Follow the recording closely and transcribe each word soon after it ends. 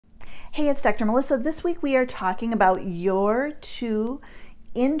Hey, it's Dr. Melissa. This week we are talking about your two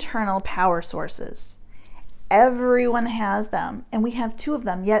internal power sources. Everyone has them, and we have two of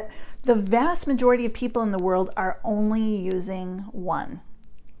them, yet the vast majority of people in the world are only using one.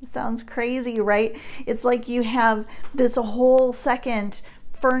 Sounds crazy, right? It's like you have this whole second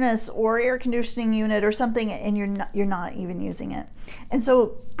furnace or air conditioning unit or something, and you're not even using it. And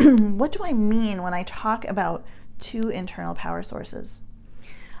so what do I mean when I talk about two internal power sources?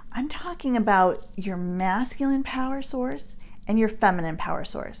 I'm talking about your masculine power source and your feminine power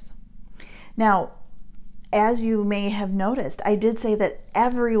source. Now, as you may have noticed, I did say that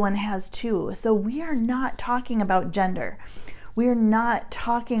everyone has two. So we are not talking about gender. We are not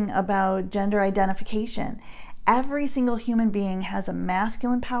talking about gender identification. Every single human being has a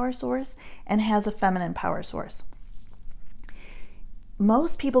masculine power source and has a feminine power source.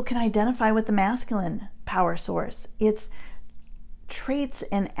 Most people can identify with the masculine power source. It's traits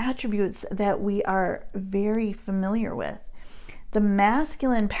and attributes that we are very familiar with. The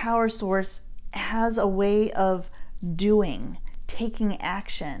masculine power source has a way of doing, taking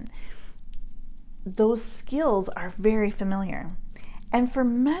action. Those skills are very familiar. And for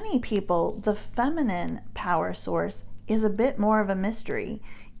many people, the feminine power source is a bit more of a mystery,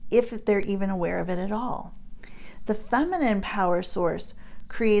 if they're even aware of it at all. The feminine power source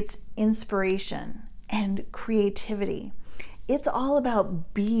creates inspiration and creativity. It's all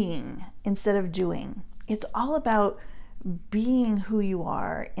about being instead of doing. It's all about being who you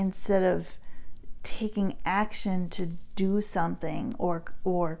are instead of taking action to do something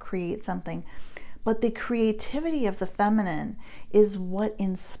or create something. But the creativity of the feminine is what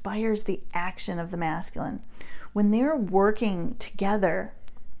inspires the action of the masculine. When they're working together,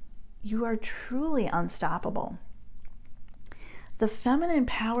 you are truly unstoppable. The feminine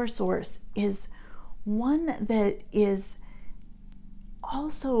power source is one that is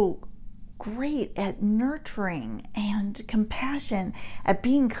also great at nurturing and compassion, at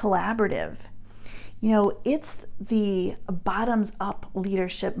being collaborative. You know, it's the bottoms up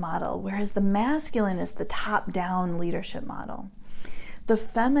leadership model, whereas the masculine is the top down leadership model. The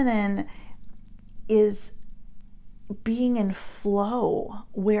feminine is being in flow,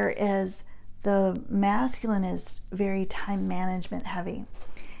 whereas the masculine is very time management heavy.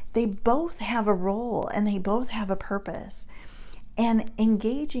 They both have a role and they both have a purpose. And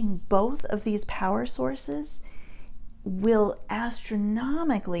engaging both of these power sources will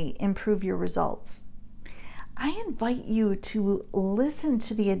astronomically improve your results. I invite you to listen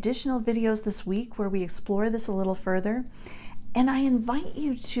to the additional videos this week where we explore this a little further. And I invite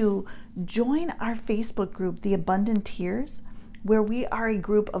you to join our Facebook group, the Abundanteers, where we are a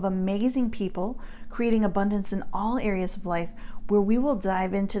group of amazing people creating abundance in all areas of life, where we will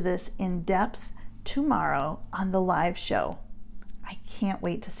dive into this in depth tomorrow on the live show. I can't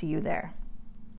wait to see you there.